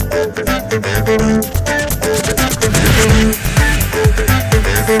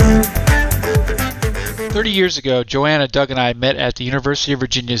Years ago, Joanna, Doug, and I met at the University of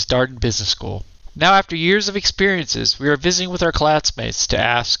Virginia's Darden Business School. Now, after years of experiences, we are visiting with our classmates to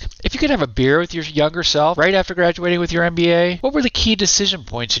ask, if you could have a beer with your younger self right after graduating with your MBA, what were the key decision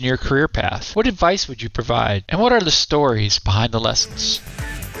points in your career path? What advice would you provide? And what are the stories behind the lessons?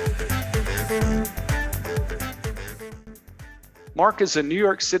 Marc is a New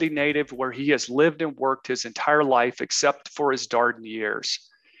York City native where he has lived and worked his entire life except for his Darden years.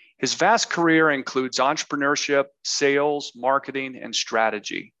 His vast career includes entrepreneurship, sales, marketing, and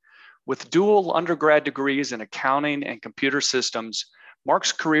strategy. With dual undergrad degrees in accounting and computer systems,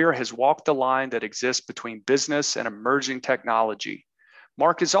 Marc's career has walked the line that exists between business and emerging technology.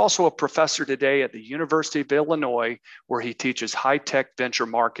 Marc is also a professor today at the University of Illinois, where he teaches high-tech venture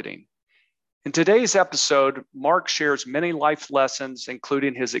marketing. In today's episode, Marc shares many life lessons,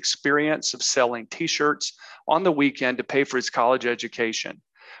 including his experience of selling t-shirts on the weekend to pay for his college education.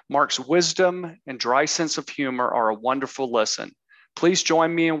 Marc's wisdom and dry sense of humor are a wonderful listen. Please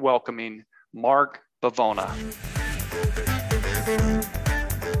join me in welcoming Marc Bivona.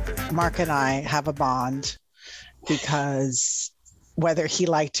 Marc and I have a bond because whether he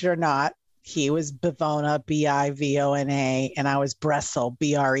liked it or not, he was Bivona, B-I-V-O-N-A, and I was Bressel,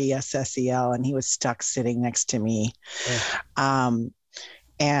 B-R-E-S-S-E-L, and he was stuck sitting next to me. And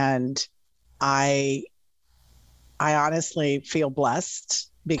I honestly feel blessed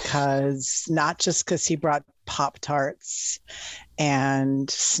because not just because he brought Pop-Tarts and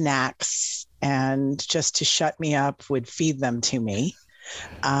snacks and just to shut me up would feed them to me.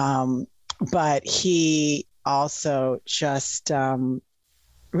 But he also just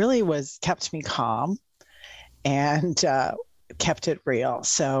really kept me calm and kept it real.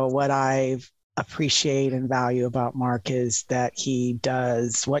 So what I appreciate and value about Marc is that he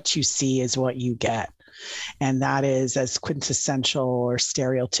does what you see is what you get. And that is as quintessential or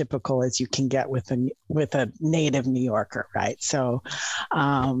stereotypical as you can get with a native New Yorker, right? So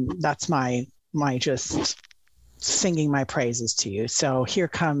that's my just singing my praises to you. So here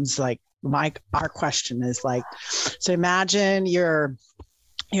comes our question is so imagine your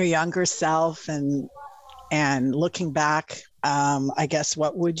younger self and looking back, I guess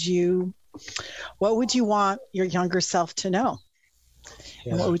what would you want your younger self to know?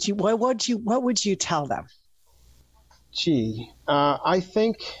 Yeah. And what would you tell them? I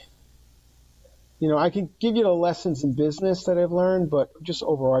think, I can give you the lessons in business that I've learned, but just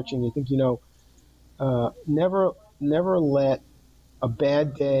overarching, I think, never let a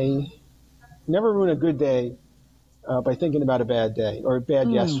bad day, never ruin a good day by thinking about a bad day or a bad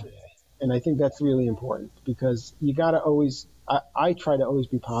yesterday. And I think that's really important because you got to always, I try to always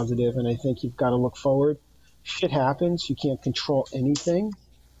be positive, and I think you've got to look forward. Shit happens. You can't control anything.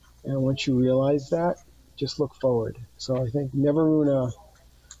 And once you realize that, just look forward. So I think never ruin a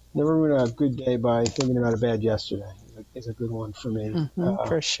good day by thinking about a bad yesterday is a good one for me.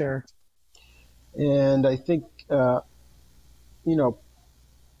 For sure. And I think, if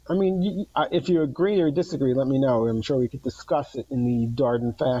you agree or disagree, let me know. I'm sure we could discuss it in the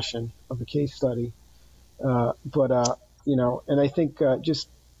Darden fashion of a case study. And I think just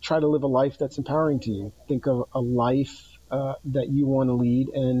try to live a life that's empowering to you. Think of a life that you want to lead,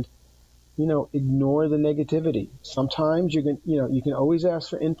 and ignore the negativity. Sometimes you can always ask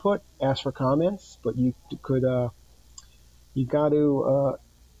for input, ask for comments, but you got to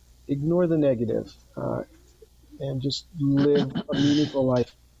ignore the negative and just live a meaningful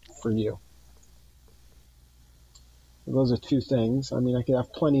life for you. Those are two things. I mean, I could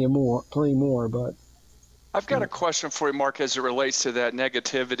have plenty more, but. I've got a question for you, Marc, as it relates to that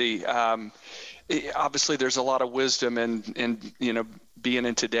negativity. Obviously, there's a lot of wisdom in being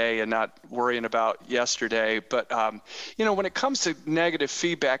in today and not worrying about yesterday. But when it comes to negative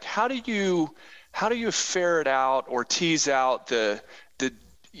feedback, how do you ferret out or tease out the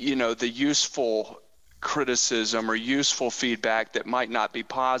useful criticism or useful feedback that might not be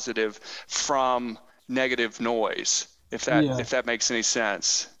positive from negative noise? If that makes any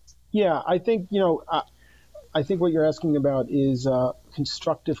sense. Yeah, I think I think what you're asking about is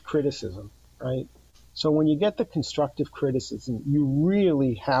constructive criticism, right? So when you get the constructive criticism, you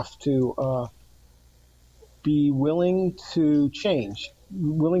really have to be willing to change,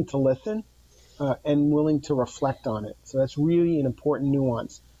 willing to listen, and willing to reflect on it. So that's really an important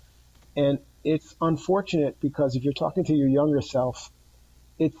nuance. And it's unfortunate because if you're talking to your younger self,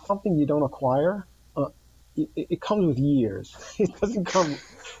 it's something you don't acquire. it comes with years. It doesn't come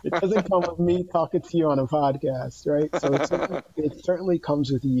with me talking to you on a podcast, right? So it certainly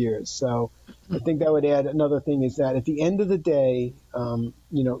comes with years. So I think that would add another thing is that at the end of the day,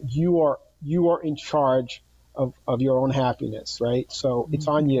 you are in charge of your own happiness, right? So it's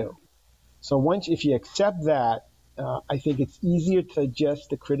on you. So if you accept that, I think it's easier to adjust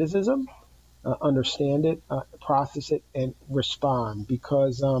the criticism, understand it, process it, and respond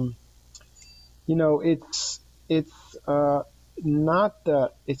because it's not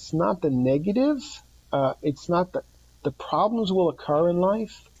the negative. It's not the problems will occur in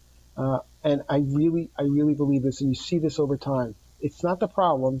life, and I really believe this, and you see this over time. It's not the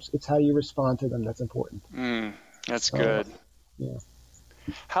problems; it's how you respond to them that's important. That's good. Yeah.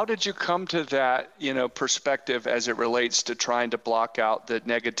 How did you come to that, perspective as it relates to trying to block out the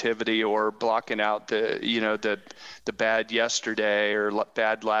negativity or blocking out the bad yesterday or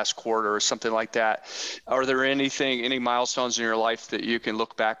bad last quarter or something like that? Are there any milestones in your life that you can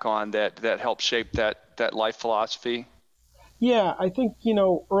look back on that help shape that life philosophy? Yeah, I think,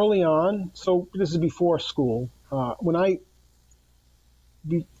 early on, so this is before school, 2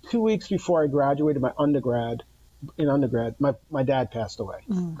 weeks before I graduated in undergrad, my dad passed away.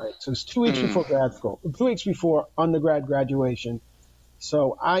 Right. So it's 2 weeks before grad school, 2 weeks before undergrad graduation.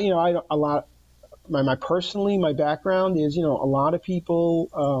 So my background is, a lot of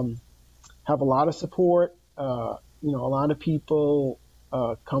people have a lot of support. A lot of people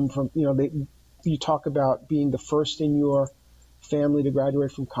come from, you talk about being the first in your family to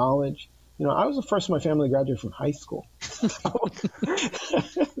graduate from college. I was the first in my family to graduate from high school.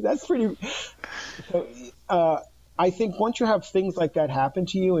 That's pretty. So, I think once you have things like that happen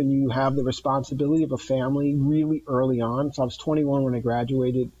to you and you have the responsibility of a family really early on, so I was 21 when I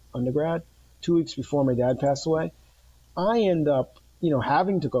graduated undergrad, 2 weeks before my dad passed away, I end up,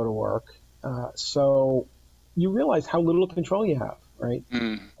 having to go to work. So you realize how little control you have, right?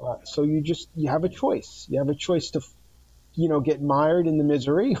 So you have a choice. You have a choice to, get mired in the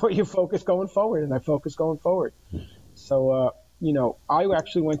misery or you focus going forward, and I focus going forward. So, I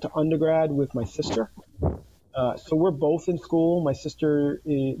actually went to undergrad with my sister. So we're both in school. My sister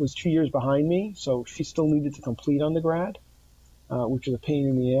was 2 years behind me, so she still needed to complete undergrad, which was a pain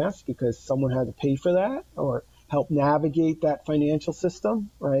in the ass because someone had to pay for that or help navigate that financial system,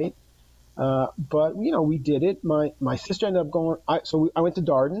 right? But we did it. My sister ended up going. I went to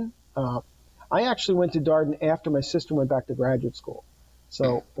Darden. I actually went to Darden after my sister went back to graduate school.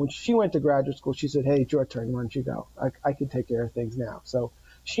 So when she went to graduate school, she said, "Hey, it's your turn. Why don't you go? I can take care of things now." So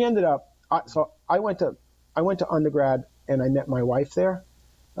she ended up. I went to undergrad and I met my wife there.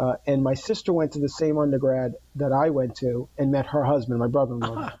 And my sister went to the same undergrad that I went to and met her husband, my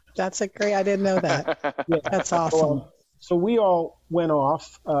brother-in-law. That's I didn't know that. Yeah. That's awesome. So we all went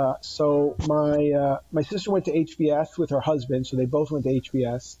off. So my sister went to HBS with her husband. So they both went to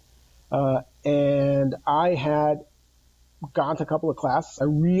HBS. And I had gone to a couple of classes. I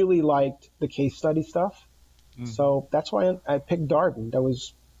really liked the case study stuff. So that's why I picked Darden. That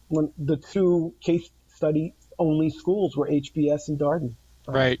was when the two case study only schools were HBS and Darden.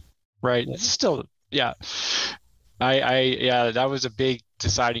 Right. Yeah. Still, yeah. That was a big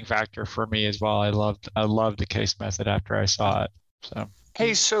deciding factor for me as well. I loved the case method after I saw it. So.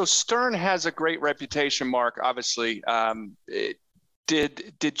 Hey, so Stern has a great reputation, Mark. Obviously,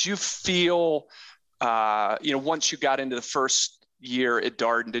 did you feel, once you got into the first year at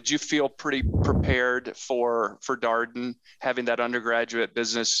Darden, did you feel pretty prepared for Darden, having that undergraduate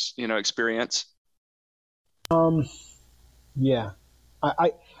business, experience? Yeah,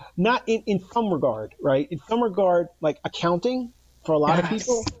 I not in some regard, right? In some regard, like accounting for a lot of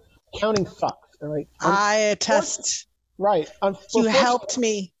people, accounting sucks. All right, I attest. Right, you helped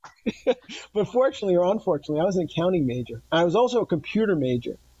me. But fortunately or unfortunately, I was an accounting major. I was also a computer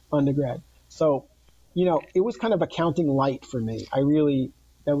major undergrad, so it was kind of accounting light for me.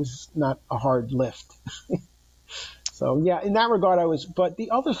 That was not a hard lift. So yeah, in that regard, but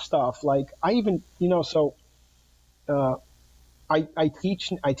the other stuff, like I even, I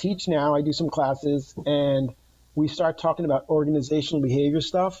teach now, I do some classes, and we start talking about organizational behavior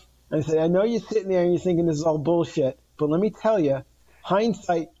stuff. And I say, I know you're sitting there and you're thinking this is all bullshit, but let me tell you,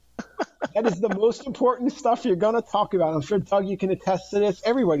 hindsight, that is the most important stuff you're going to talk about. I'm sure, Doug, you can attest to this.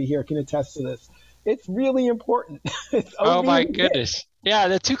 Everybody here can attest to this. It's really important. Oh my goodness. Yeah,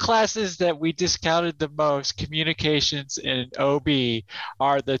 the two classes that we discounted the most, communications and OB,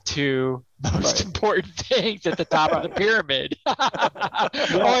 are the two most important things at the top of the pyramid.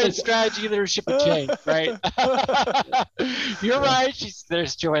 Always strategy, leadership, and change, right? You're right.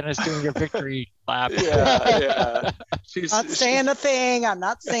 There's Joanna's doing your victory lap. Yeah. Not saying a thing. I'm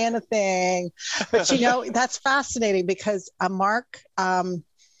not saying a thing. But that's fascinating because Mark,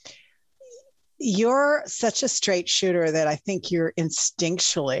 you're such a straight shooter that I think you're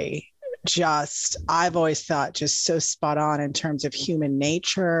instinctually I've always thought just so spot on in terms of human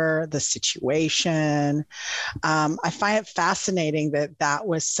nature, the situation. I find it fascinating that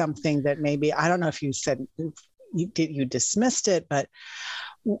was something that maybe, I don't know if you said you dismissed it, but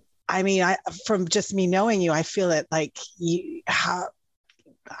I mean, from just me knowing you, I feel it like how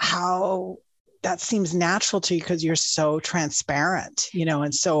that seems natural to you because you're so transparent,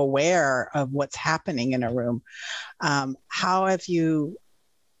 and so aware of what's happening in a room. How have you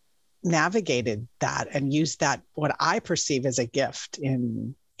navigated that and used that, what I perceive as a gift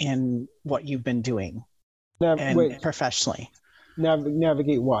in what you've been doing professionally?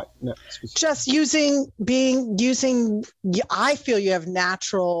 Navigate what? Just I feel you have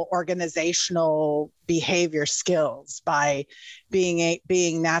natural organizational behavior skills by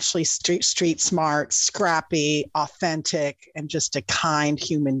being naturally street smart, scrappy, authentic, and just a kind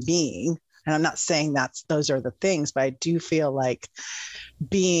human being. And I'm not saying those are the things, but I do feel like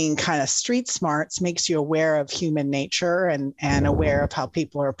being kind of street smarts makes you aware of human nature and aware of how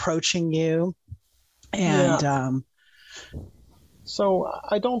people are approaching you. And so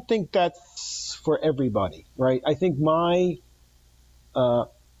I don't think that's for everybody, right? I think the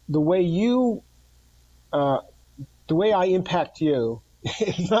way I impact you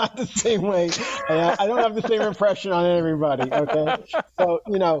is not the same way. I don't have the same impression on everybody. Okay, so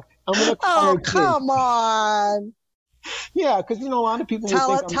I'm gonna. Oh, come on. Yeah, because a lot of people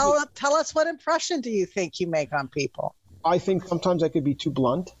tell us, what impression do you think you make on people? I think sometimes I could be too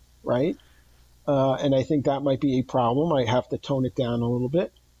blunt, right? And I think that might be a problem. I have to tone it down a little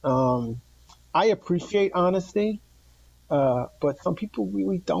bit. I appreciate honesty, but some people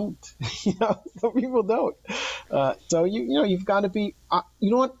really don't. Some people don't. So you've got to be.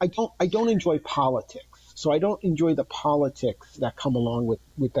 You know what? I don't enjoy politics. So I don't enjoy the politics that come along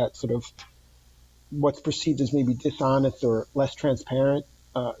with that sort of what's perceived as maybe dishonest or less transparent.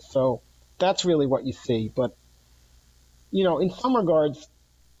 So that's really what you see. But in some regards,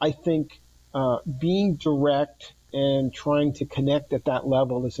 I think being direct and trying to connect at that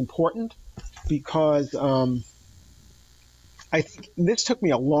level is important because I think this took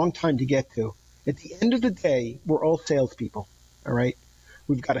me a long time to get to. At the end of the day, we're all salespeople, all right?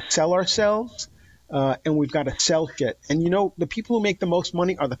 We've got to sell ourselves, and we've got to sell shit. And the people who make the most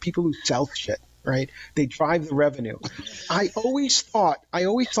money are the people who sell shit, right? They drive the revenue. I always thought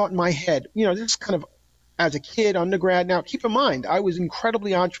in my head, this is kind of as a kid, undergrad. Now, keep in mind, I was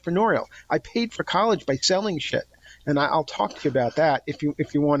incredibly entrepreneurial. I paid for college by selling shit. And I'll talk to you about that if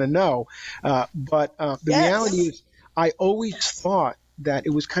you want to know. But the reality is, I always thought that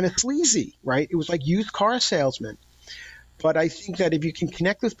it was kind of sleazy, right? It was like used car salesman. But I think that if you can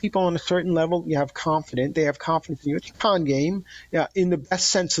connect with people on a certain level, they have confidence in you. It's a con game, in the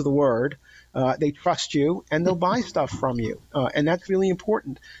best sense of the word. They trust you, and they'll buy stuff from you. And that's really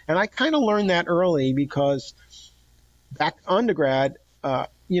important. And I kind of learned that early because back undergrad,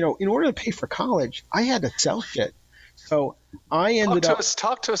 in order to pay for college, I had to sell shit. So I ended up.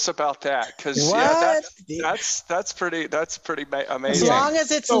 Talk to us about that, because that's pretty amazing. As long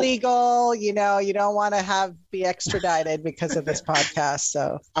as it's legal, you don't want to be extradited because of this podcast.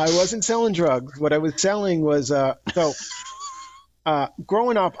 So I wasn't selling drugs. What I was selling was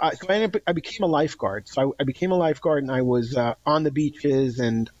growing up. I became a lifeguard. So I became a lifeguard, and I was on the beaches,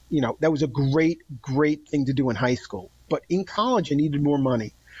 and that was a great thing to do in high school. But in college, I needed more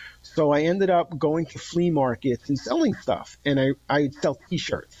money. So I ended up going to flea markets and selling stuff. And I'd sell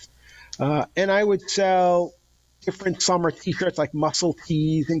T-shirts. And I would sell different summer T-shirts like muscle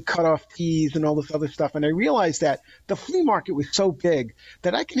tees and cutoff tees and all this other stuff. And I realized that the flea market was so big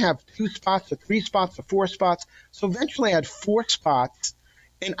that I can have 2 spots or 3 spots or 4 spots. So eventually I had 4 spots,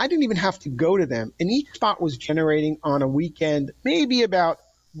 and I didn't even have to go to them. And each spot was generating on a weekend maybe about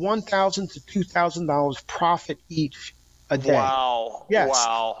 $1,000 to $2,000 profit each a day. Wow. Yes.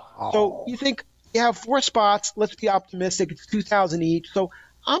 Wow. So you think you have 4 spots, let's be optimistic, it's $2,000 each. So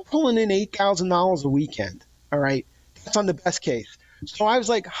I'm pulling in $8,000 a weekend. All right. That's on the best case. So I was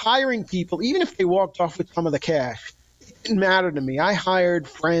like hiring people, even if they walked off with some of the cash, it didn't matter to me. I hired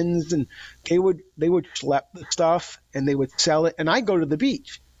friends, and they would schlep the stuff and they would sell it, and I'd go to the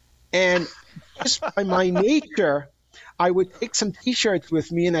beach. And just by my nature, I would take some T-shirts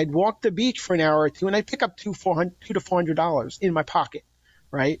with me, and I'd walk the beach for an hour or two, and I'd pick up $200 to $400 in my pocket,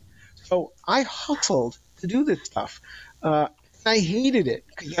 right? So I hustled to do this stuff. I hated it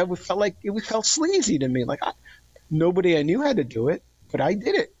because felt sleazy to me. Nobody I knew had to do it, but I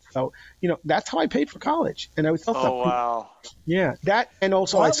did it. So, that's how I paid for college. And I was self Oh, wow. Yeah, that, and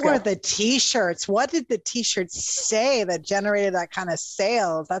also What were the T-shirts? What did the T-shirts say that generated that kind of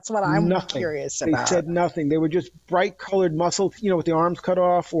sales? That's what I'm nothing. curious They about. said nothing. They were just bright colored muscle, with the arms cut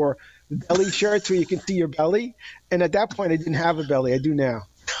off, or belly shirts where you can see your belly. And at that point, I didn't have a belly. I do now.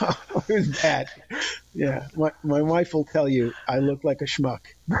 It was bad. Yeah, my wife will tell you I look like a schmuck.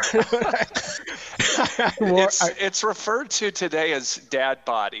 It's referred to today as dad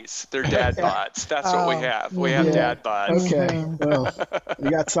bodies. They're dad bods. That's what we have. We have dad bods. Okay, well, we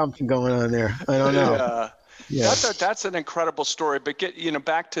got something going on there. I don't know. Yeah. That's an incredible story. But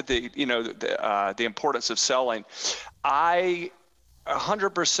back to the importance of selling. I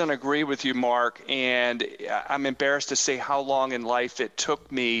 100% agree with you, Mark, and I'm embarrassed to say how long in life it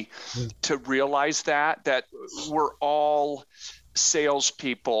took me to realize that we're all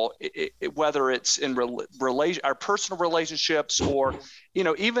salespeople, whether it's in our personal relationships, or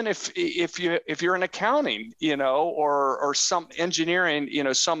even if you're in accounting, or some engineering,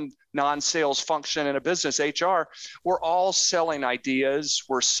 some non-sales function in a business, HR. We're all selling ideas,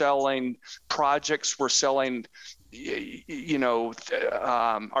 we're selling projects, we're selling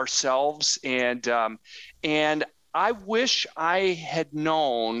ourselves, and I wish I had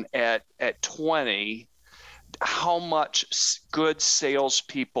known at 20 how much good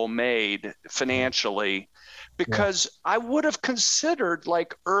salespeople made financially, because I would have considered,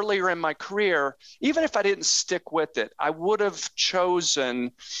 like earlier in my career, even if I didn't stick with it, I would have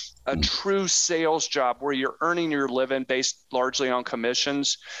chosen a true sales job where you're earning your living based largely on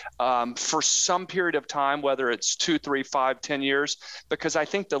commissions for some period of time, whether it's 2, 3, 5, 10 years, because I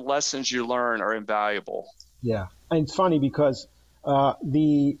think the lessons you learn are invaluable. Yeah, and it's funny because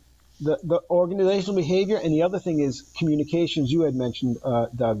the organizational behavior, and the other thing is communications. You had mentioned,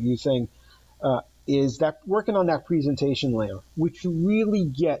 Doug, you saying is that working on that presentation layer, which you really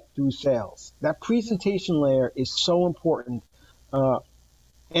get through sales. That presentation layer is so important.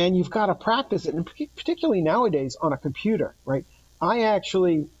 And you've got to practice it, and particularly nowadays on a computer, right? I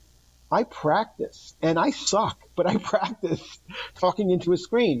practice, and I suck, but I practice talking into a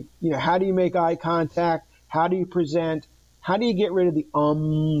screen. How do you make eye contact? How do you present? How do you get rid of the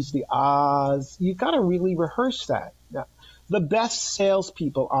ums, the ahs? You've got to really rehearse that. Now, the best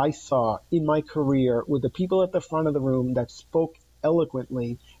salespeople I saw in my career were the people at the front of the room that spoke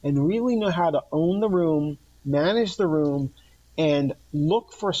eloquently and really know how to own the room, manage the room, and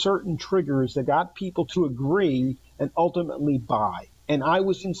look for certain triggers that got people to agree and ultimately buy. And I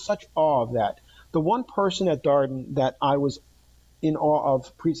was in such awe of that. The one person at Darden that I was in awe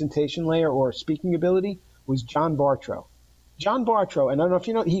of presentation layer or speaking ability was John Bartrow. John Bartrow, and I don't know if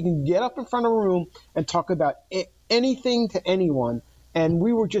you know, he can get up in front of a room and talk about anything to anyone. And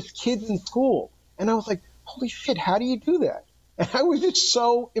we were just kids in school. And I was like, holy shit, how do you do that? And I was just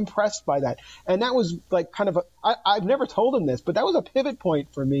so impressed by that. And that was like kind of I've never told him this, but that was a pivot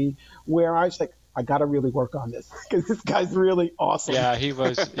point for me where I was like, I got to really work on this because this guy's really awesome. Yeah, he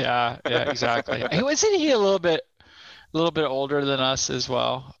was. Yeah, exactly. Wasn't he a little bit older than us as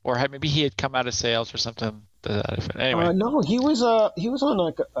well? Or maybe he had come out of sales or something to that effect. Anyway. No, he was on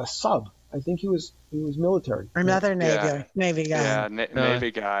like a sub. I think he was military. Another Navy guy. Yeah,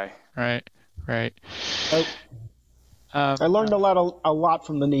 Navy guy. Right. I learned a lot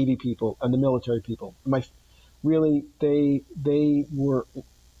from the Navy people and the military people. They were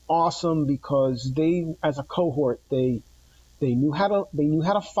awesome because they, as a cohort, they knew how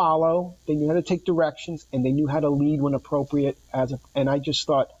to follow, they knew how to take directions, and they knew how to lead when appropriate. And I just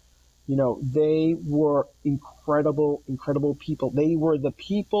thought, they were incredible people. They were the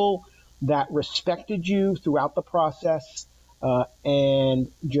people that respected you throughout the process,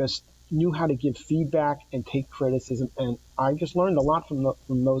 and just knew how to give feedback and take criticism. And I just learned a lot from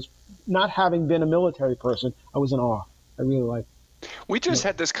those. Not having been a military person, I was in awe. I really liked it. We just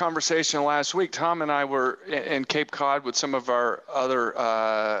had this conversation last week. Tom and I were in Cape Cod with some of our other,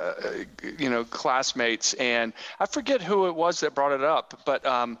 classmates, and I forget who it was that brought it up, but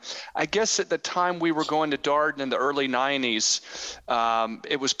I guess at the time we were going to Darden in the early 90s,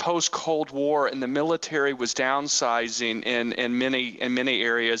 it was post-Cold War, and the military was downsizing in many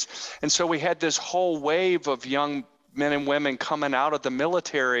areas, and so we had this whole wave of young men and women coming out of the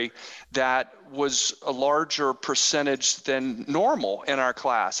military that was a larger percentage than normal in our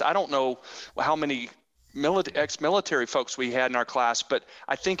class. I don't know how many ex-military folks we had in our class, but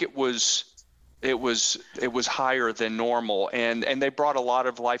I think it was higher than normal, and they brought a lot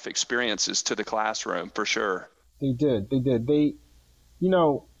of life experiences to the classroom for sure. They did.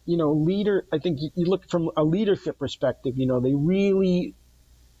 I think you look from a leadership perspective,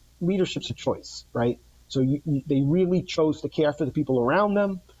 leadership's a choice, right? So they really chose to care for the people around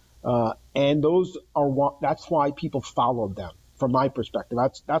them. And that's why people followed them from my perspective.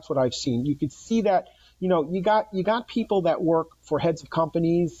 That's what I've seen. You could see that, you got people that work for heads of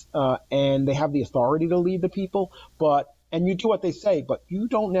companies, and they have the authority to lead the people, and you do what they say, but you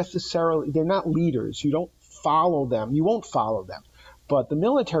don't necessarily, they're not leaders. You don't follow them. You won't follow them. But the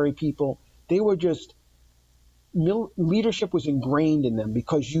military people, they were just, leadership was ingrained in them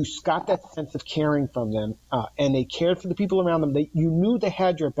because you got that sense of caring from them, and they cared for the people around them. You knew they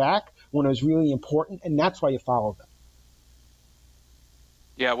had your back when it was really important, and that's why you followed them.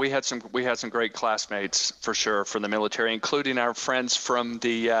 Yeah, we had some great classmates for sure from the military, including our friends from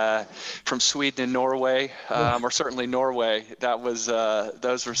from Sweden and Norway, or certainly Norway. Those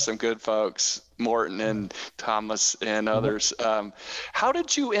were some good folks, Morton and Thomas and others. How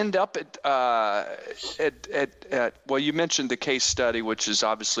did you end up at well, you mentioned the case study, which is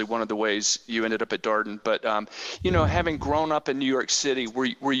obviously one of the ways you ended up at Darden, but having grown up in New York City,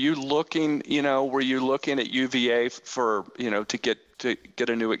 were you looking at UVA for to get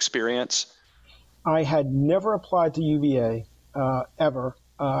a new experience? I had never applied to UVA ever,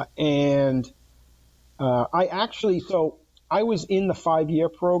 and I was in the 5-year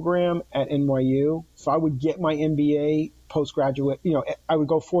program at NYU, so I would get my MBA postgraduate. I would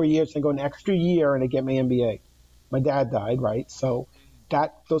go 4 years and go an extra year and I'd get my MBA. My dad died, right? So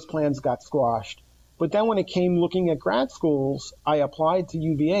those plans got squashed. But then when it came looking at grad schools, I applied to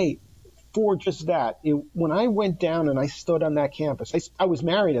UVA for just that. When I went down and I stood on that campus, I was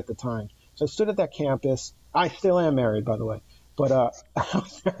married at the time, so I stood at that campus. I still am married, by the way, but I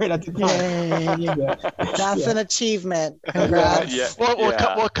was married at the time. Yeah. That's an achievement. Congrats. Yeah.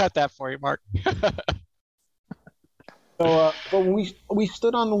 We'll cut that for you, Mark. So, but when we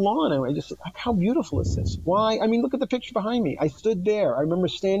stood on the lawn, and I just like, how beautiful is this? Why? I mean, look at the picture behind me. I stood there. I remember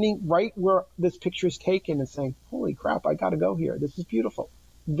standing right where this picture is taken and saying, "Holy crap! I got to go here. This is beautiful."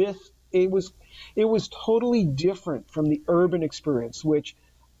 It was totally different from the urban experience, which,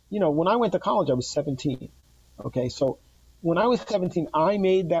 when I went to college, I was 17. Okay, so when I was 17, I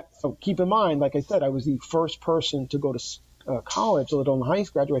made that. So keep in mind, like I said, I was the first person to go to college, let alone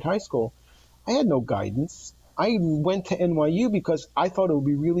graduate high school. I had no guidance. I went to NYU because I thought it would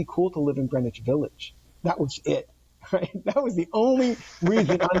be really cool to live in Greenwich Village. That was it. Right? That was the only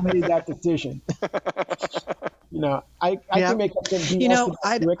reason I made that decision. I can make up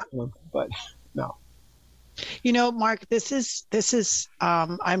the curriculum, but no. Mark, this is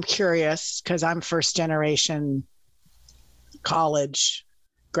I'm curious because I'm first generation college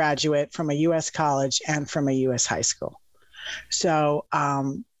graduate from a U.S. college and from a U.S. high school. So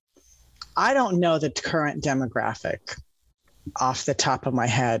I don't know the current demographic off the top of my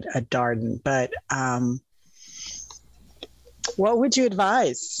head at Darden, but what would you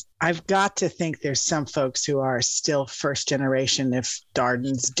advise? I've got to think there's some folks who are still first generation if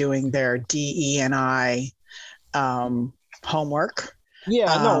Darden's doing their DE&I homework.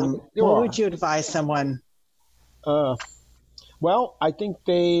 Yeah, what would you advise someone? Well, I think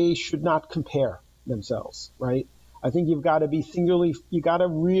they should not compare themselves, right? I think you've got to be you got to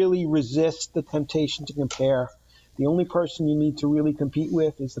really resist the temptation to compare. The only person you need to really compete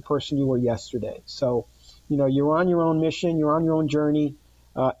with is the person you were yesterday. So, you're on your own mission, you're on your own journey,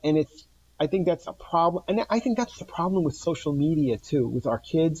 and I think that's a problem. And I think that's the problem with social media too, with our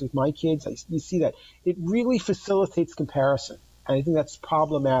kids, with my kids. You see that it really facilitates comparison. And I think that's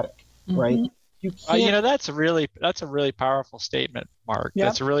problematic, right? You can't, that's a really powerful statement, Mark. Yep.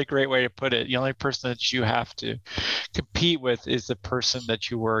 That's a really great way to put it. The only person that you have to compete with is the person that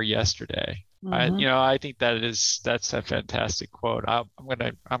you were yesterday. I think that's a fantastic quote. I'm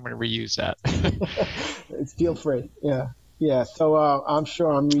gonna reuse that. Feel free. Yeah. So I'm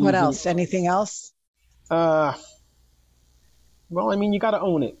sure I'm reusing. What else? Anything else? Well, you got to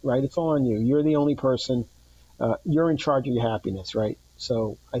own it, right? It's all on you. You're the only person. You're in charge of your happiness, right?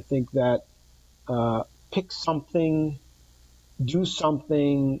 So I think that pick something, do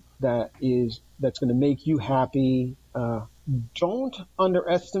something that's going to make you happy. Don't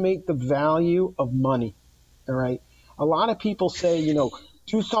underestimate the value of money. All right. A lot of people say,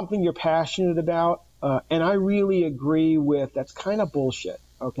 do something you're passionate about. And I really agree with that's kind of bullshit.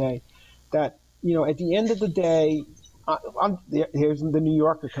 Okay. That, at the end of the day, here's the New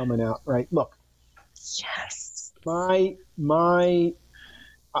Yorker coming out, right? Look. Yes. My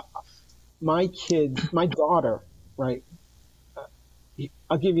kids, my daughter, right?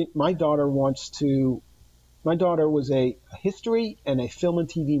 I'll give you, my daughter was a history and a film and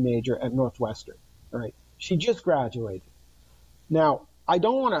TV major at Northwestern, right? She just graduated. Now, I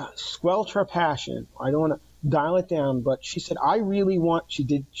don't want to squelch her passion. I don't want to dial it down, but she said, I really want, she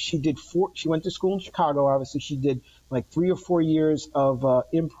went to school in Chicago, obviously. She did like 3 or 4 years of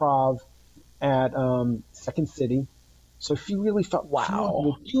improv at Second City. So she really felt she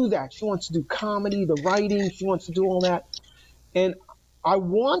wanted to do that. She wants to do comedy, the writing. She wants to do all that. And I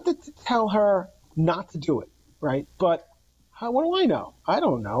wanted to tell her not to do it, right? But what do I know? I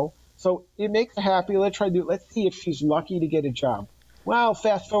don't know. So it makes her happy. Let's try to do it. Let's see if she's lucky to get a job. Well,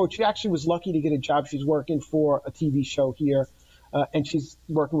 fast forward. She actually was lucky to get a job. She's working for a TV show here, and she's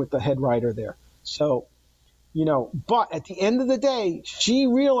working with the head writer there. So, but at the end of the day, she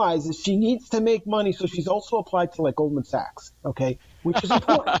realizes she needs to make money. So she's also applied to like Goldman Sachs, okay, which is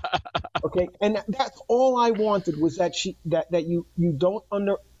important. Okay, and that's all I wanted was that you don't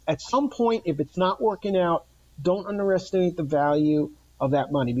at some point, if it's not working out, don't underestimate the value of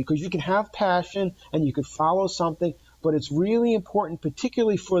that money, because you can have passion and you can follow something, but it's really important,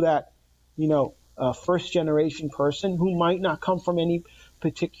 particularly for that, first generation person who might not come from any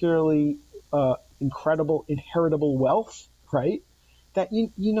particularly incredible inheritable wealth, right? That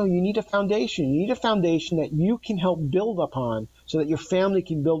you need a foundation. You need a foundation that you can help build upon so that your family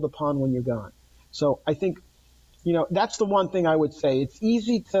can build upon when you're gone. So I think, that's the one thing I would say. It's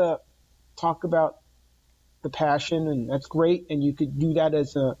easy to talk about the passion, and that's great, and you could do that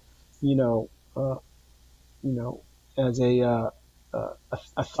as a, as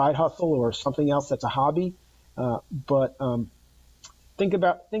a side hustle or something else that's a hobby. But think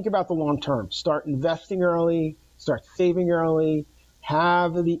about the long term. Start investing early. Start saving early.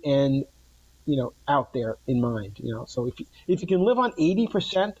 Have the end, out there in mind. So if you can live on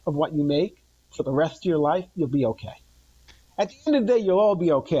 80% of what you make for the rest of your life, you'll be okay. At the end of the day, you'll all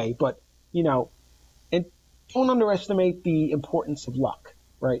be okay. But and don't underestimate the importance of luck.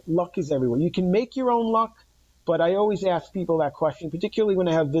 Right? Luck is everywhere. You can make your own luck, but I always ask people that question, particularly when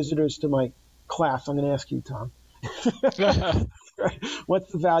I have visitors to my class. I'm going to ask you, Tom.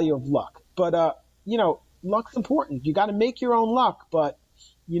 What's the value of luck? But luck's important. You got to make your own luck, but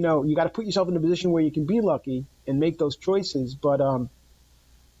you got to put yourself in a position where you can be lucky and make those choices. But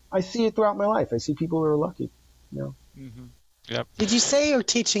I see it throughout my life. I see people who are lucky. Mm-hmm. Yep. Did you say you're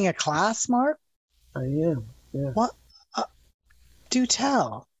teaching a class, Mark? I am. Yeah. What? Do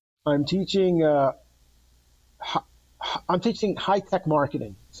tell. I'm teaching. I'm teaching high-tech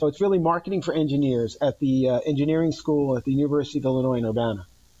marketing. So it's really marketing for engineers at the engineering school at the University of Illinois in Urbana.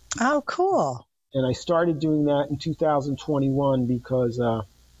 Oh, cool. And I started doing that in 2021 because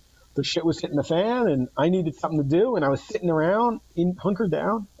the shit was hitting the fan and I needed something to do, and I was sitting around hunkered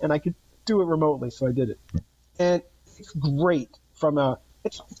down and I could do it remotely, so I did it. And it's great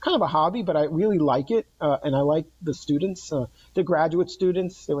it's kind of a hobby, but I really like it, and I like the students, the graduate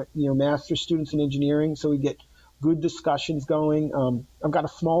students, master's students in engineering, so we get good discussions going. I've got a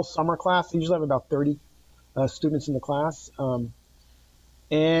small summer class. I usually have about 30 students in the class,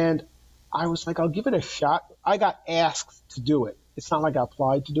 and I was like, I'll give it a shot. I got asked to do it. It's not like I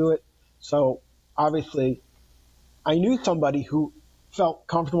applied to do it. So obviously I knew somebody who felt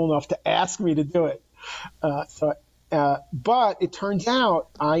comfortable enough to ask me to do it. But it turns out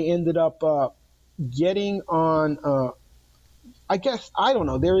I ended up getting on, I don't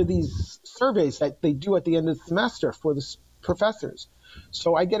know, there are these surveys that they do at the end of the semester for the professors.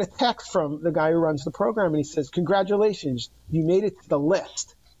 So I get a text from the guy who runs the program, and he says, congratulations, you made it to the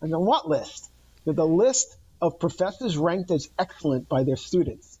list. I go, what list? The list of professors ranked as excellent by their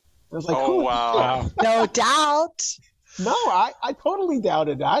students. I was like, oh, wow. No doubt. No, I totally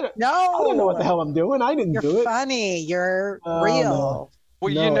doubted it. I don't know what the hell I'm doing. I didn't do it. You're funny. You're real. No.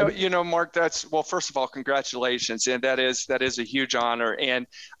 Well, Mark, first of all, congratulations. And that is a huge honor. And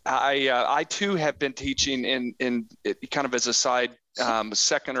I too have been teaching in kind of as a side,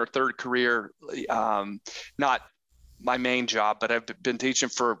 second or third career, not my main job, but I've been teaching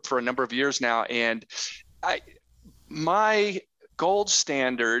for a number of years now. And my gold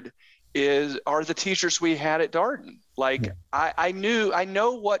standard are the teachers we had at Darden. Like I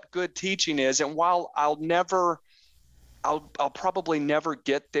know what good teaching is. And while I'll probably never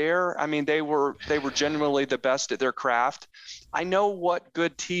get there. I mean, they were genuinely the best at their craft. I know what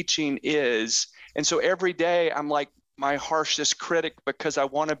good teaching is. And so every day I'm like my harshest critic because I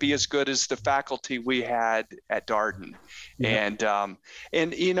want to be as good as the faculty we had at Darden. Yeah.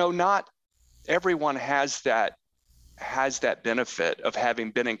 And not everyone has that benefit of having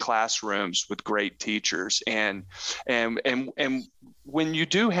been in classrooms with great teachers. And when you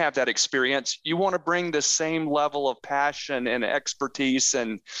do have that experience, you want to bring the same level of passion and expertise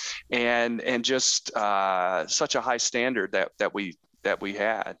and just such a high standard that we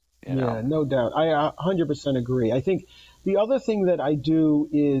had. Yeah, no doubt. I 100% agree. I think The other thing that I do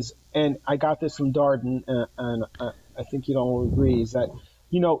is, and I got this from Darden, and I think you'd all agree, is that,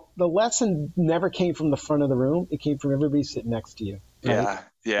 the lesson never came from the front of the room. It came from everybody sitting next to you. Right?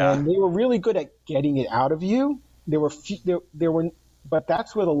 Yeah. And they were really good at getting it out of you. But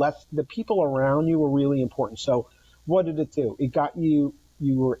that's where the people around you were really important. So what did it do? It got you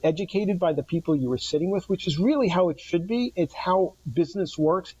were educated by the people you were sitting with, which is really how it should be. It's how business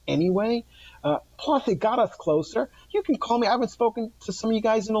works anyway. Plus, it got us closer. You can call me. I haven't spoken to some of you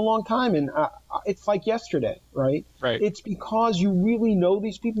guys in a long time, and it's like yesterday, right? Right. It's because you really know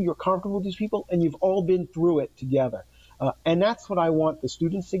these people, you're comfortable with these people, and you've all been through it together. And that's what I want the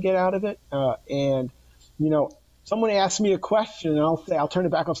students to get out of it. Someone asks me a question, and I'll turn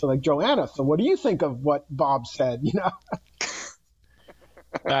it back off to like, Joanna, so what do you think of what Bob said?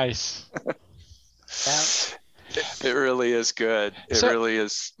 Nice. It really is good. It really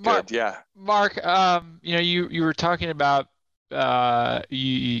is good. Yeah. Mark, you were talking about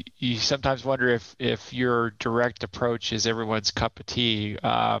you sometimes wonder if your direct approach is everyone's cup of tea.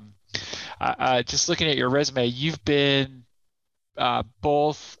 Just looking at your resume, you've been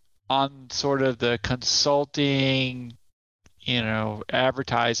both on sort of the consulting,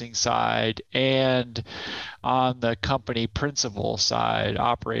 advertising side and on the company principal side,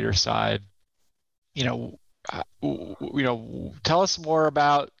 operator side. Tell us more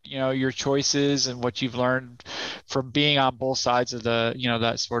about your choices and what you've learned from being on both sides of the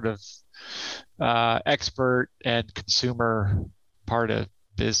that sort of expert and consumer part of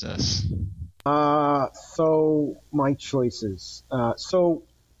business. So my choices. So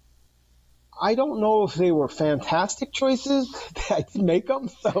I don't know if they were fantastic choices. I didn't make them,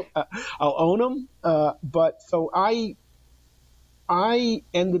 so I'll own them. But so I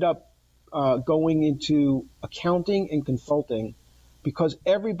ended up going into accounting and consulting because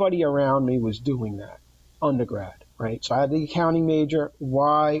everybody around me was doing that undergrad, right? So I had the accounting major.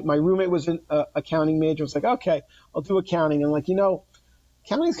 Why? My roommate was an accounting major. I was like, okay, I'll do accounting. And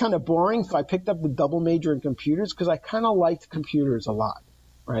accounting is kind of boring, so I picked up the double major in computers because I kind of liked computers a lot,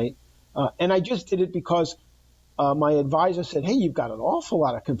 right? And I just did it because my advisor said, hey, you've got an awful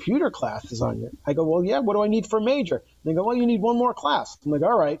lot of computer classes on you. I go, well, yeah, what do I need for a major? And they go, well, you need one more class. I'm like,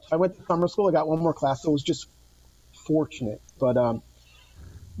 all right. So I went to summer school. I got one more class. So it was just fortunate. But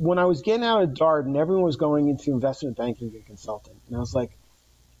when I was getting out of Darden, everyone was going into investment banking and consulting. And I was like,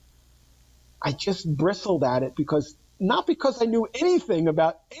 I just bristled at it not because I knew anything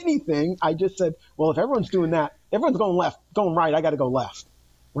about anything. I just said, well, if everyone's doing that, everyone's going right, I got to go left,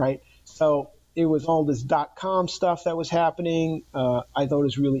 right? So it was all this .com stuff that was happening. I thought it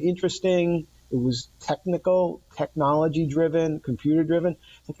was really interesting. It was technology-driven, computer-driven.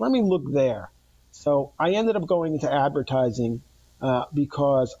 Like, let me look there. So I ended up going into advertising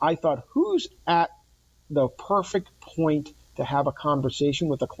because I thought, who's at the perfect point to have a conversation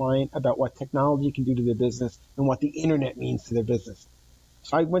with a client about what technology can do to their business and what the internet means to their business.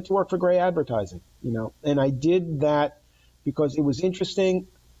 So I went to work for Gray Advertising, and I did that because it was interesting.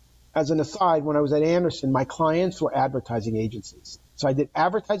 As an aside, when I was at Anderson, my clients were advertising agencies. So I did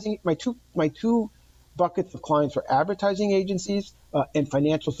advertising. My two buckets of clients were advertising agencies and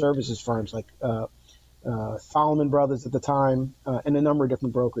financial services firms like Solomon Brothers at the time and a number of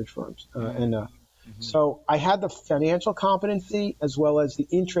different brokerage firms. So I had the financial competency as well as the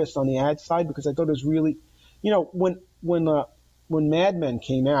interest on the ad side because I thought it was really, when Mad Men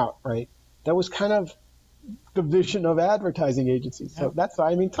came out, right, that was kind of the vision of advertising agencies. So that's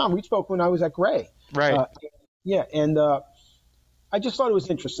why, Tom, we spoke when I was at Gray. Right. And I just thought it was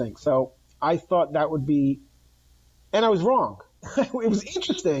interesting. So I thought that would be, and I was wrong. It was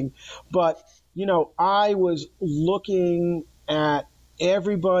interesting, but, I was looking at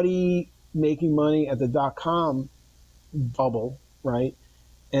everybody making money at the .com bubble, right?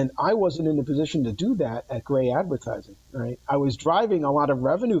 And I wasn't in a position to do that at Gray Advertising, right? I was driving a lot of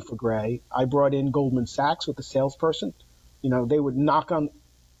revenue for Gray. I brought in Goldman Sachs with a salesperson. They would knock on.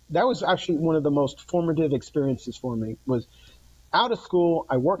 That was actually one of the most formative experiences for me. Was out of school,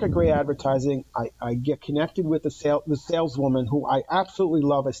 I work at Gray Advertising. I get connected with the saleswoman who I absolutely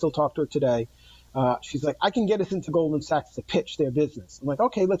love. I still talk to her today. She's like, I can get us into Goldman Sachs to pitch their business. I'm like,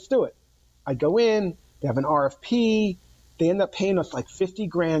 okay, let's do it. I go in. They have an RFP. They end up paying us like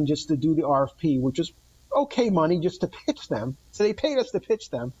 $50,000 just to do the RFP, which is okay money just to pitch them. So they paid us to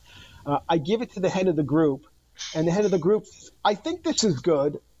pitch them. I give it to the head of the group, and the head of the group says, I think this is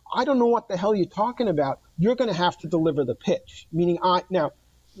good. I don't know what the hell you're talking about. You're going to have to deliver the pitch. Meaning, now,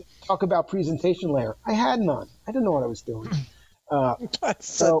 talk about presentation layer. I had none. I didn't know what I was doing.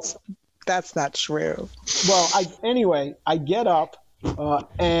 That's not true. Well, anyway, I get up.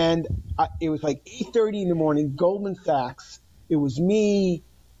 And it was like 8:30 in the morning, Goldman Sachs. It was me,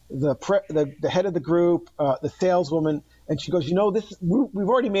 the head of the group, the saleswoman, and she goes, we've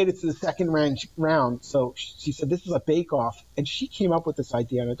already made it to the second round. So she said, this is a bake-off. And she came up with this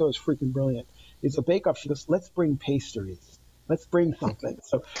idea, and I thought it was freaking brilliant. It's a bake-off. She goes, let's bring pastries. Let's bring something.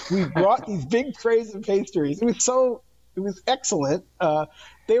 So we brought these big trays of pastries. It was excellent.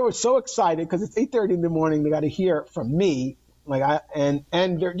 They were so excited because it's 8:30 in the morning. They got to hear from me, and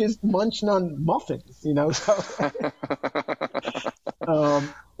they're just munching on muffins, So,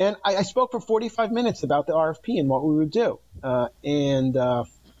 and I spoke for 45 minutes about the RFP and what we would do. And I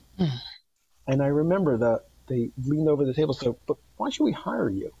remember they leaned over the table and said, but why should we hire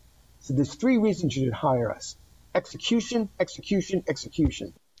you? So there's 3 reasons you should hire us. Execution, execution,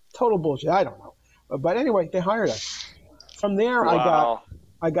 execution. Total bullshit. I don't know. But anyway, they hired us. From there, Wow.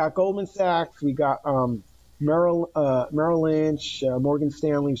 I got Goldman Sachs. We got Merrill Lynch, Morgan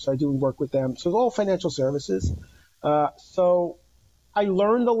Stanley. So I doing work with them. So it's all financial services. So I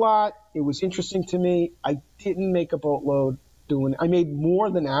learned a lot. It was interesting to me. I didn't make a boatload doing it. I made more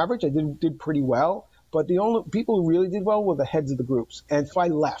than average. I did pretty well. But the only people who really did well were the heads of the groups. And so I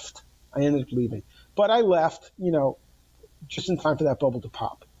left. I ended up leaving. But I left, just in time for that bubble to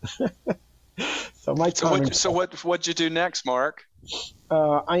pop. So my timing. So what'd you do next, Mark?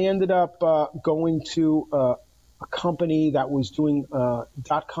 I ended up going to a company that was doing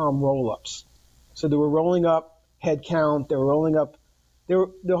 .com roll-ups. So they were rolling up headcount. They were rolling up.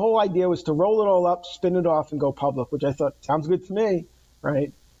 The whole idea was to roll it all up, spin it off, and go public, which I thought sounds good to me,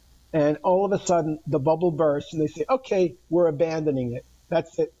 right? And all of a sudden, the bubble bursts, and they say, "Okay, we're abandoning it.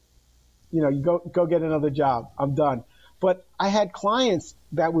 That's it. You go get another job. I'm done." But I had clients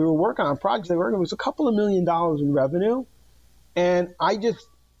that we were working on, projects they were working on. It was a couple of $1 million in revenue. And I just,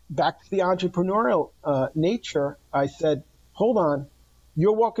 back to the entrepreneurial nature, I said, hold on,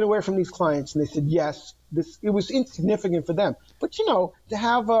 you're walking away from these clients. And they said, yes, it was insignificant for them. But, to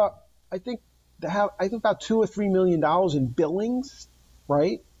have, I think about $2 or $3 million in billings,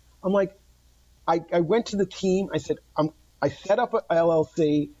 right? I'm like, I went to the team. I said, I set up a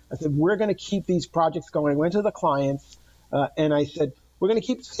LLC. I said, we're going to keep these projects going. I went to the clients. And I said, we're going to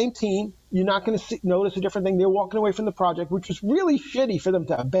keep the same team. You're not going to notice a different thing. They're walking away from the project, which was really shitty for them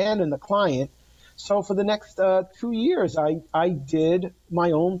to abandon the client. So for the next 2 years, I did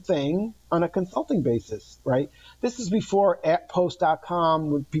my own thing on a consulting basis, right? This is before at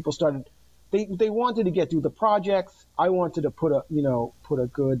post.com when people started, they wanted to get through the projects. I wanted to put a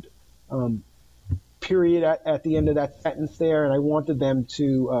good period at the end of that sentence there. And I wanted them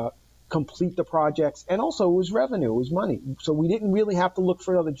to complete the projects, and also it was revenue, it was money. So we didn't really have to look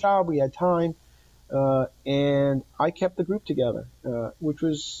for another job. We had time, and I kept the group together, which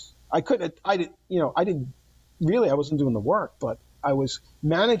was I wasn't doing the work, but I was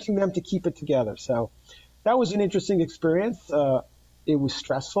managing them to keep it together. So that was an interesting experience. It was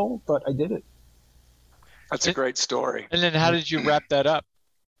stressful, but I did it. That's a great story. And then how did you wrap that up?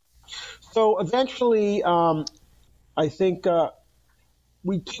 So eventually, I think.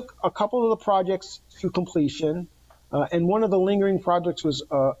 We took a couple of the projects to completion, and one of the lingering projects was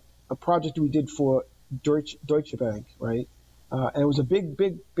a project we did for Deutsche Bank, right? And it was a big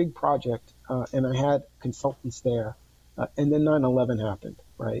project, and I had consultants there. And then 9/11 happened,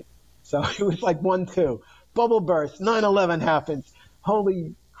 right? So it was like 1-2, bubble burst, 9/11 happens.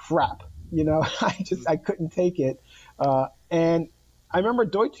 Holy crap, I couldn't take it. And I remember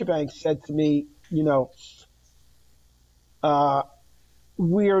Deutsche Bank said to me,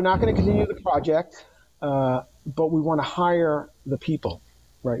 we are not going to continue the project, but we want to hire the people,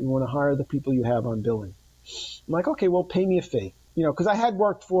 right? We want to hire the people you have on billing. I'm like, okay, well, pay me a fee, because I had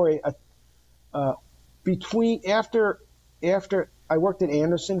worked for after I worked at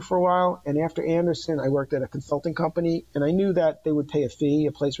Anderson for a while, and after Anderson, I worked at a consulting company, and I knew that they would pay a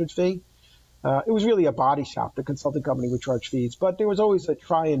placement fee. It was really a body shop. The consulting company would charge fees, but there was always a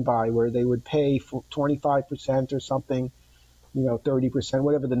try and buy where they would pay for 25% or something. 30%,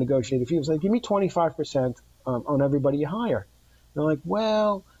 whatever the negotiated fee was. Like, give me 25% on everybody you hire. They're like,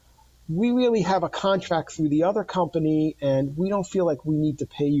 well, we really have a contract through the other company, and we don't feel like we need to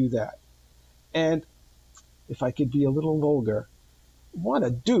pay you that. And if I could be a little vulgar, what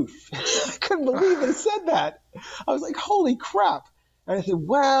a douche. I couldn't believe they said that. I was like, holy crap. And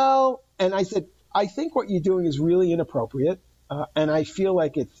I said, I think what you're doing is really inappropriate, and I feel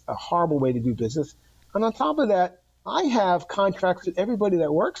like it's a horrible way to do business. And on top of that, I have contracts with everybody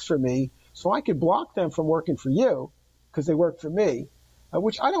that works for me, so I could block them from working for you because they work for me,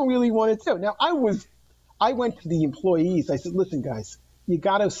 which I don't really want to do. Now, I went to the employees. I said, listen, guys, you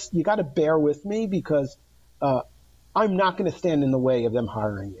gotta bear with me because I'm not going to stand in the way of them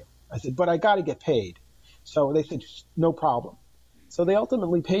hiring you. I said, but I got to get paid. So they said, no problem. So they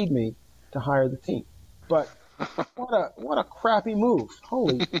ultimately paid me to hire the team. But what a crappy move.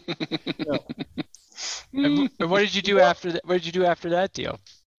 Holy, And what did you do after that? What did you do after that deal?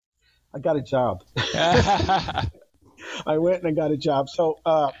 I got a job. I went and I got a job. So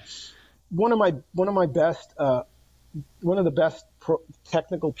one of the best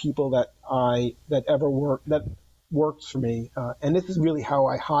technical people that ever works for me, and this is really how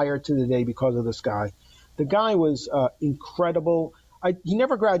I hired to the day because of this guy. The guy was incredible. He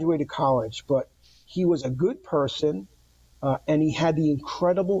never graduated college, but he was a good person, and he had the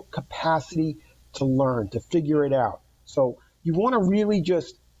incredible capacity to learn, to figure it out. So you want to really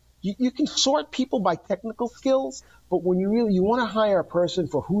just you can sort people by technical skills, but when you want to hire a person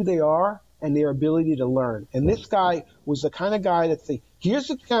for who they are and their ability to learn. And this guy was the kind of guy that say,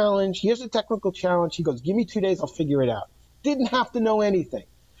 here's a challenge, here's a technical challenge. He goes, give me 2 days, I'll figure it out. Didn't have to know anything.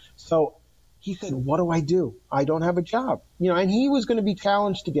 So he said, what do I do? I don't have a job. And he was going to be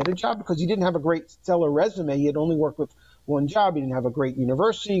challenged to get a job because he didn't have a great stellar resume. He had only worked with one job. He didn't have a great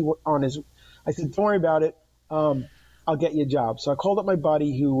university on his. I said, don't worry about it. I'll get you a job. So I called up my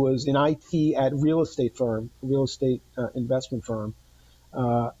buddy who was in IT at real estate investment firm.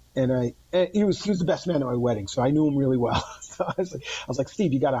 And he was the best man at my wedding, so I knew him really well. So I was like,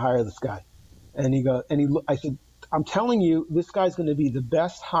 Steve, you got to hire this guy. And I said, I'm telling you, this guy's going to be the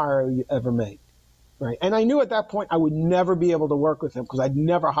best hire you ever made, right? And I knew at that point I would never be able to work with him because I'd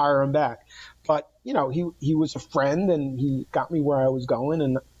never hire him back. But he was a friend and he got me where I was going,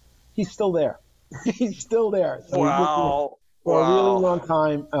 and he's still there. He's still there. So wow. For a really long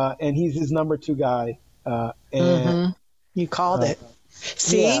time, and he's his number 2 guy. And you called it.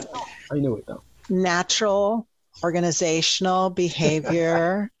 See? Yeah, I knew it though. Natural organizational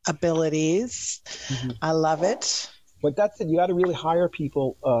behavior abilities. Mm-hmm. I love it. But that's it. You got to really hire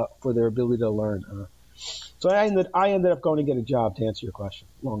people for their ability to learn. So I ended up going to get a job to answer your question.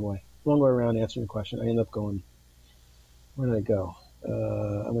 Long way around answering your question. I ended up going. Where did I go?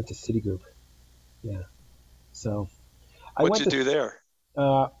 I went to Citigroup. Yeah. So. What'd you do there?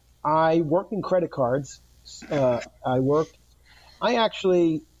 I worked in credit cards. I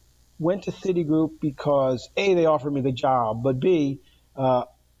actually went to Citigroup because A, they offered me the job, but B, I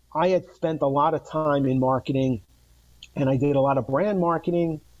had spent a lot of time in marketing, and I did a lot of brand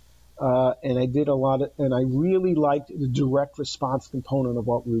marketing, and I really liked the direct response component of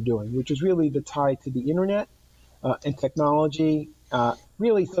what we were doing, which is really the tie to the internet and technology.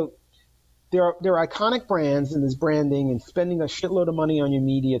 Really, so there are iconic brands in this branding and spending a shitload of money on your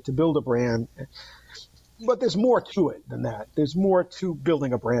media to build a brand. But there's more to it than that. There's more to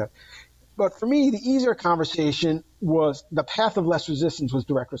building a brand. But for me, the easier conversation was the path of less resistance was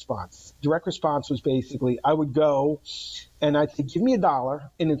direct response. Direct response was basically I would go and I'd say, give me $1,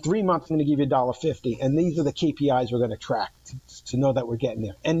 and in 3 months I'm going to give you $1.50, and these are the KPIs we're going to track to know that we're getting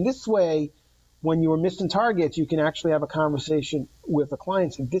there. And this way, when you are missing targets, you can actually have a conversation with a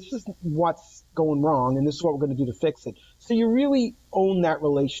client and say, this is what's going wrong, and this is what we're going to do to fix it. So you really own that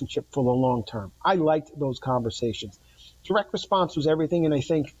relationship for the long term. I liked those conversations. Direct response was everything, and I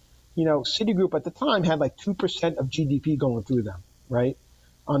think, Citigroup at the time had like 2% of GDP going through them, right,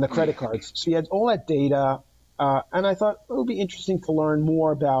 on the credit cards. So you had all that data, and I thought it would be interesting to learn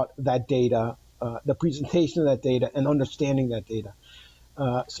more about that data, the presentation of that data, and understanding that data.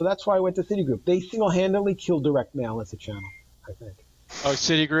 So that's why I went to Citigroup. They single-handedly killed direct mail as a channel, I think. Oh,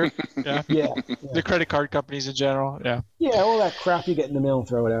 Citigroup? Yeah. Yeah. The credit card companies in general, yeah. Yeah, all that crap you get in the mail and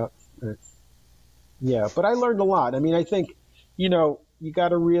throw it out. Right. Yeah, but I learned a lot. I mean, I think, you got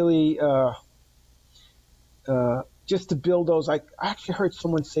to really, just to build those, I actually heard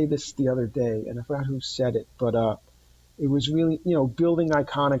someone say this the other day, and I forgot who said it, but it was really, building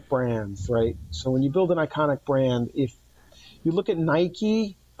iconic brands, right? So when you build an iconic brand, if you look at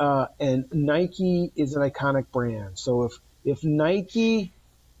Nike, and Nike is an iconic brand. So if Nike,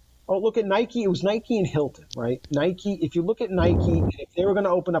 look at Nike, it was Nike and Hilton, right? Nike, if you look at Nike, if they were going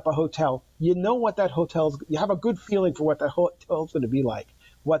to open up a hotel, you know what that you have a good feeling for what that hotel is going to be like,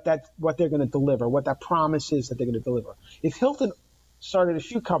 what they're going to deliver, what that promise is that they're going to deliver. If Hilton started a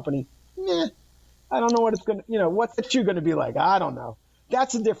shoe company, I don't know what it's going to, what's the shoe going to be like? I don't know.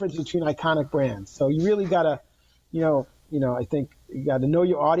 That's the difference between iconic brands. So you really got to, I think you got to know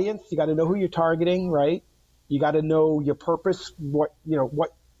your audience. You got to know who you're targeting, right? You got to know your purpose, what you're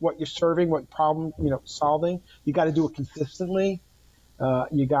serving, what problem, solving. You got to do it consistently.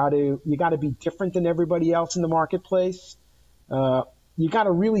 You got to be different than everybody else in the marketplace. You got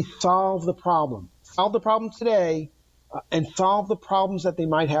to really solve the problem. Solve the problem today and solve the problems that they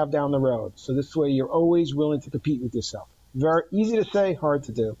might have down the road. So this way, you're always willing to compete with yourself. Very easy to say, hard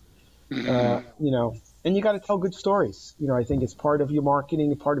to do. And you got to tell good stories. I think it's part of your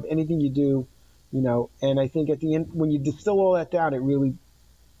marketing, part of anything you do. And I think at the end, when you distill all that down, it really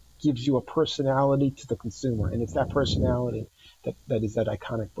gives you a personality to the consumer, and it's that personality that is that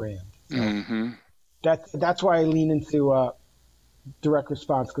iconic brand. So that's why I lean into direct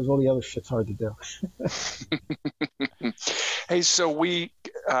response, because all the other shit's hard to do. Hey, so we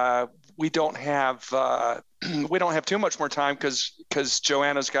don't have too much more time because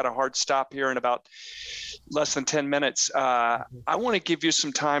Joanna's got a hard stop here in about less than 10 minutes. I want to give you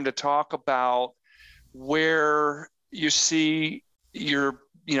some time to talk about where you see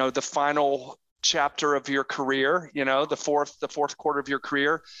the final chapter of your career, the fourth quarter of your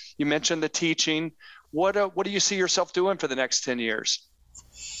career. You mentioned the teaching. What do you see yourself doing for the next 10 years?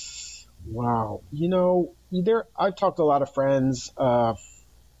 Wow. I've talked to a lot of friends. A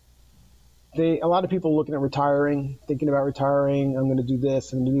lot of people looking at retiring, thinking about retiring. I'm going to do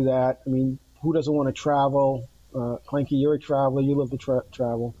this, I'm going to do that. I mean, who doesn't want to travel? Clanky, you're a traveler. You love to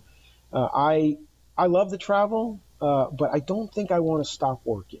travel. I love to travel, but I don't think I want to stop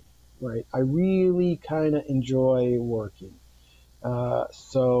working, right? I really kind of enjoy working.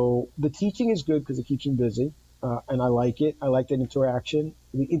 So the teaching is good because it keeps me busy, and I like it. I like that interaction.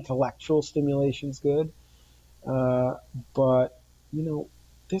 The intellectual stimulation is good. But,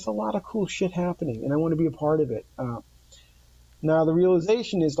 there's a lot of cool shit happening, and I want to be a part of it. Now, the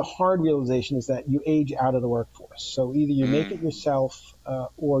hard realization is that you age out of the workforce. So either you make it yourself,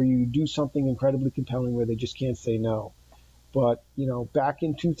 or you do something incredibly compelling where they just can't say no. But, back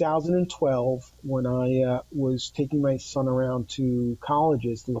in 2012, when I was taking my son around to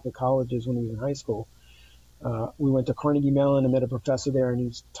look at colleges when he was in high school, we went to Carnegie Mellon and met a professor there, and he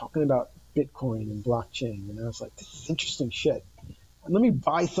was talking about Bitcoin and blockchain. And I was like, this is interesting shit. Let me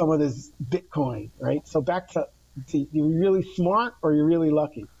buy some of this Bitcoin, right? So back to you're really smart or you're really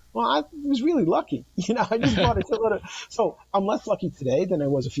lucky? Well, I was really lucky. I just bought it. So I'm less lucky today than I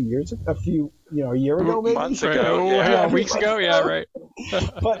was a year ago, maybe. Months ago, weeks ago. Yeah, right.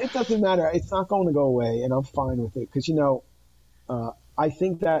 But it doesn't matter. It's not going to go away, and I'm fine with it because I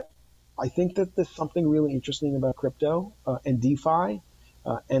think that there's something really interesting about crypto and DeFi.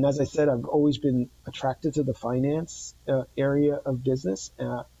 And as I said, I've always been attracted to the finance area of business.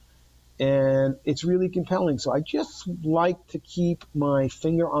 And it's really compelling. So I just like to keep my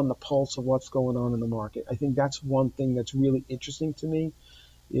finger on the pulse of what's going on in the market. I think that's one thing that's really interesting to me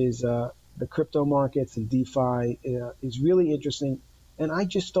is the crypto markets and DeFi is really interesting. And I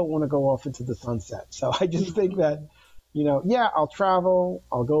just don't want to go off into the sunset. So I just think that, I'll travel,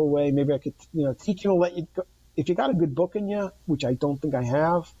 I'll go away. Maybe I could, teaching will let you go. If you got a good book in you, which I don't think I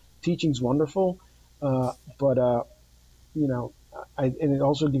have, teaching's wonderful. But and it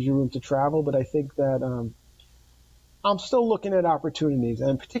also gives you room to travel. But I think that I'm still looking at opportunities,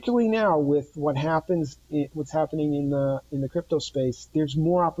 and particularly now with what's happening in the crypto space, there's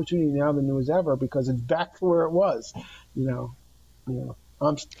more opportunity now than there was ever because it's back to where it was. Well,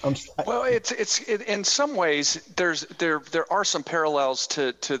 it's in some ways there are some parallels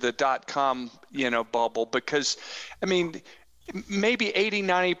to the .com bubble because I mean maybe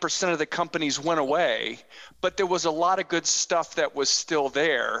 80-90% of the companies went away, but there was a lot of good stuff that was still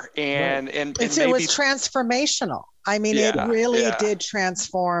there, and right. and it maybe, was transformational. I mean, it really did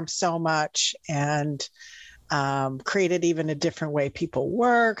transform so much and created even a different way people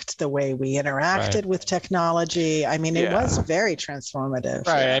worked, the way we interacted with technology. I mean, it was very transformative.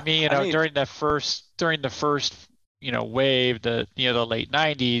 Right. I mean, during the first wave, the late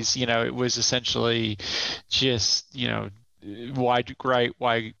 90s, it was essentially just, why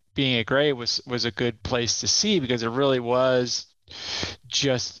being a gray was a good place to see because it really was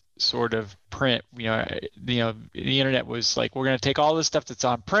just sort of print. The internet was like, we're going to take all this stuff that's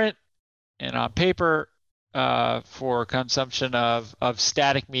on print and on paper for consumption of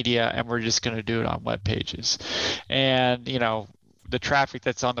static media, and we're just going to do it on web pages. And the traffic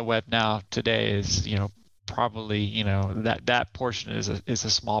that's on the web now today is probably that portion is a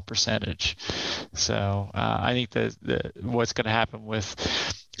small percentage. So I think that what's going to happen with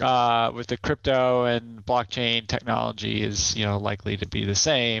the crypto and blockchain technology is likely to be the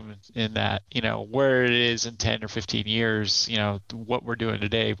same in that where it is in 10 or 15 years, what we're doing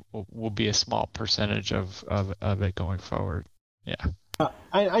today will be a small percentage of it going forward.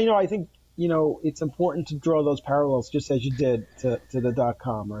 I think it's important to draw those parallels just as you did to the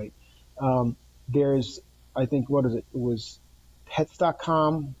 .com, right? There's, I think, what is it? It was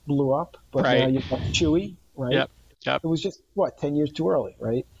Pets.com blew up, but now you've got Chewy, right? Yep. It was just 10 years too early,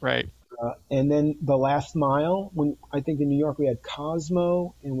 right? Right. And then the last mile, when I think in New York we had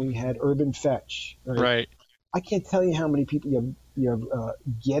Cosmo and we had Urban Fetch, right? Right. I can't tell you how many people you have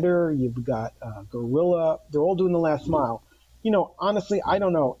Getter, you've got Gorilla. They're all doing the last mile. Honestly, I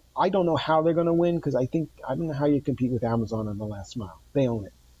don't know. I don't know how they're going to win because I don't know how you compete with Amazon on the last mile. They own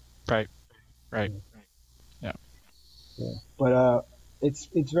it. Right. Right. Yeah. Yeah. But it's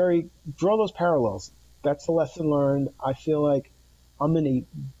very draw those parallels. That's the lesson learned. I feel like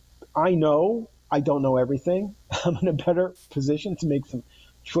I know I don't know everything. I'm in a better position to make some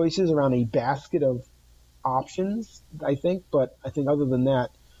choices around a basket of options, I think. But I think other than that,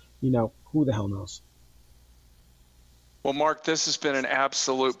 who the hell knows? Well, Marc, this has been an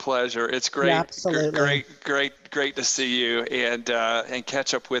absolute pleasure. It's great, Yeah, absolutely. great to see you and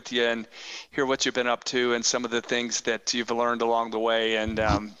catch up with you and hear what you've been up to and some of the things that you've learned along the way. And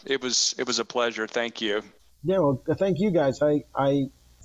it was a pleasure. Thank you. Yeah, well, thank you guys. I